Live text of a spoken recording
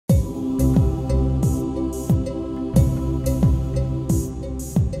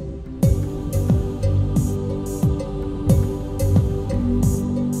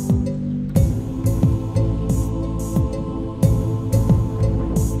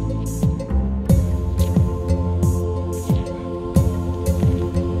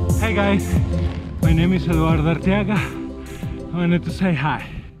guys, my name is Eduardo. I wanted to say hi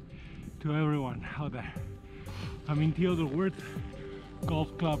to everyone out there. I'm in Theodore Wirth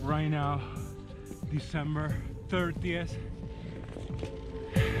Golf Club right now, December 30th,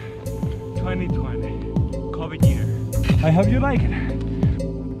 2020, COVID year. I hope you like it.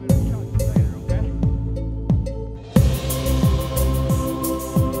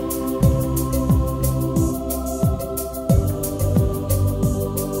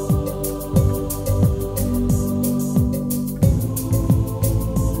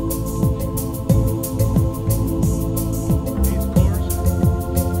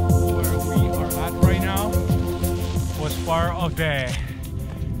 Part of the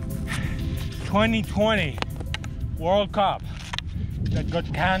 2020 World Cup that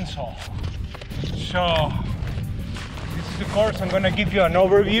got cancelled. So this is the course. I'm gonna give you an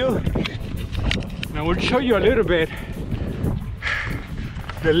overview and I will show you a little bit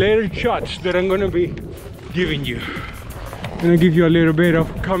the later shots that I'm gonna be giving you. I'm gonna give you a little bit of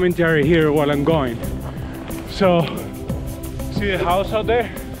commentary here while I'm going. So see the house out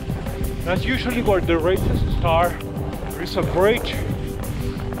there? That's usually where the races start. There's a bridge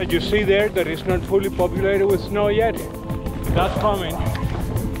that you see there that is not fully populated with snow yet. That's coming.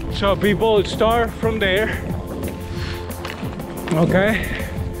 So people start from there, okay,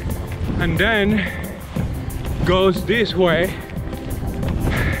 and then goes this way.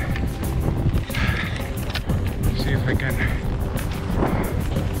 See if I can.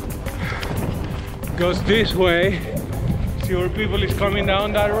 Goes this way. See where people is coming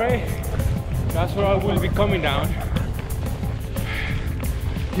down that way? That's where I will be coming down.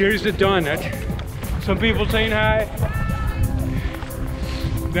 Here's the donut. Some people saying hi.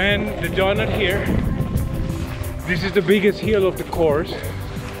 Then the donut here. This is the biggest hill of the course.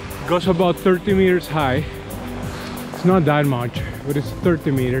 It goes about 30 meters high. It's not that much, but it's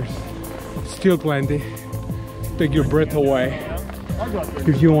 30 meters. It's still plenty. Take your breath away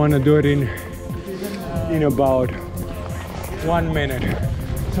if you want to do it in about 1 minute.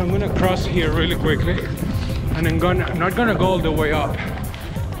 So I'm gonna cross here really quickly, and I'm not gonna go all the way up.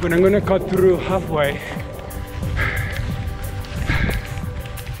 But I'm gonna cut through halfway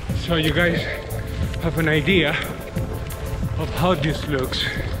so you guys have an idea of how this looks.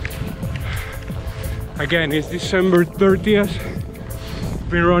 Again, it's December 30th.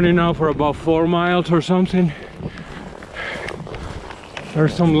 Been running now for about 4 miles or something.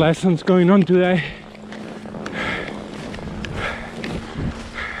 There's some lessons going on today.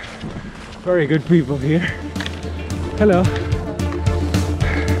 Very good people here. Hello.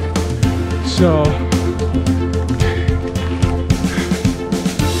 So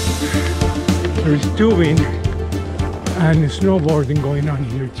there's tubing and snowboarding going on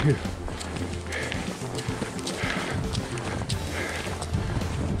here too.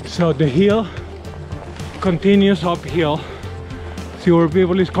 So the hill continues uphill. See where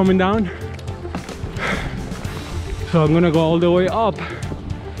people is coming down? So I'm gonna go all the way up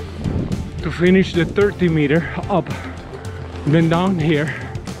to finish the 30 meter up, and then down here.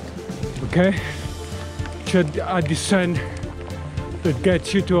 Okay, should a descent that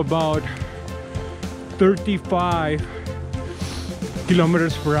gets you to about 35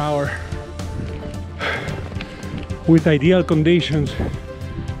 kilometers per hour. With ideal conditions,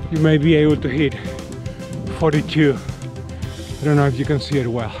 you may be able to hit 42. I don't know if you can see it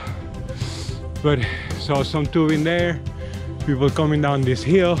well, but so some tubing there, people coming down this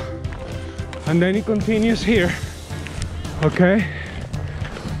hill, and then it continues here. Okay.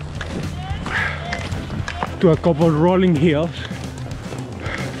 To a couple rolling hills.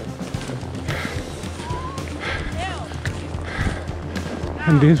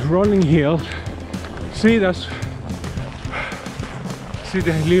 And these rolling hills, see the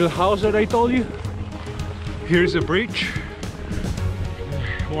little house that I told you? Here's a bridge,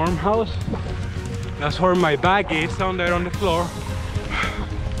 warm house. That's where my bag is, down there on the floor.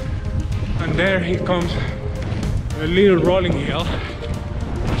 And there he comes, a little rolling hill,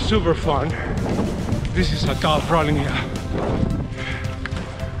 super fun. This is a tough rolling hill.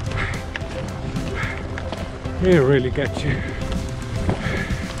 It really gets you.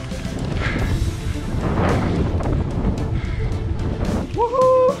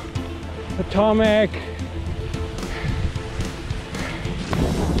 Woohoo! Atomic!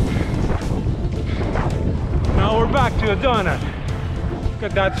 Now we're back to the donut. Look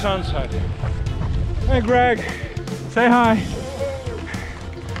at that sunset. Hey Greg, say hi.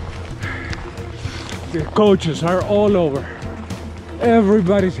 The coaches are all over.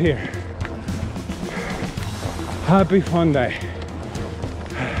 Everybody's here. Happy fun day.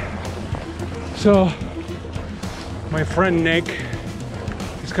 So my friend Nick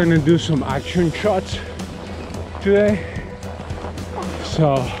just gonna do some action shots today.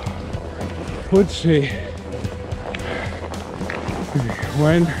 So let's see,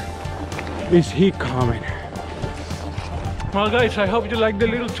 when is he coming? Well guys, I hope you like the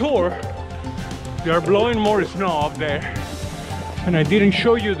little tour. They are blowing more snow up there, and I didn't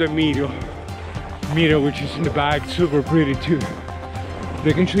show you the meadow which is in the back, super pretty too.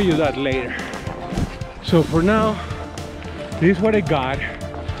 They can show you that later. So for now, this is what I got.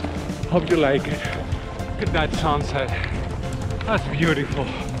 Hope you like it. Look at that sunset. That's beautiful.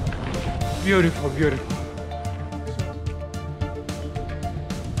 Beautiful, beautiful.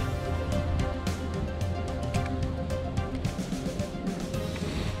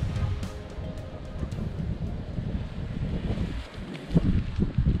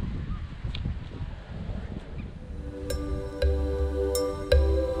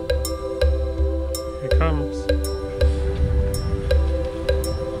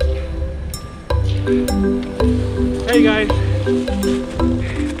 Hey guys,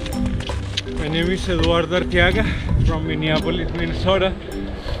 my name is Eduardo from Minneapolis, Minnesota.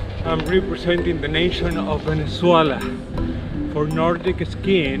 I'm representing the nation of Venezuela for Nordic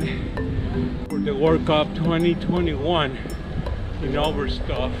skiing for the World Cup 2021 in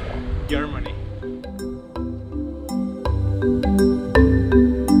Oberstdorf, Germany.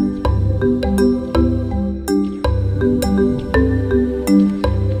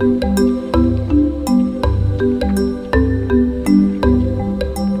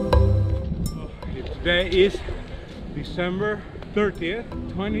 Today is December 30th,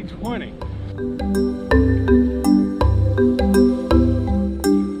 2020.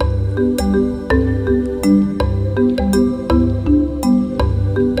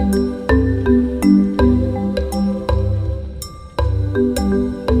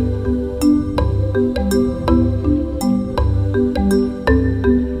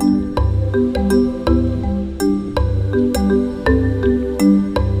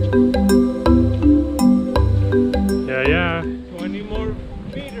 Yeah. 20 more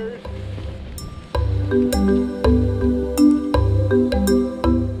meters.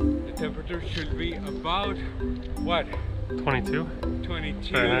 The temperature should be about what? 22.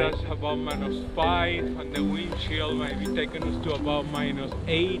 22. Fahrenheit. That's about -5, and the wind chill might be taking us to about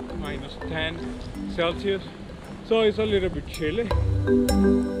 -8, -10 Celsius. So it's a little bit chilly.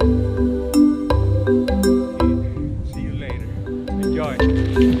 See you later. Enjoy.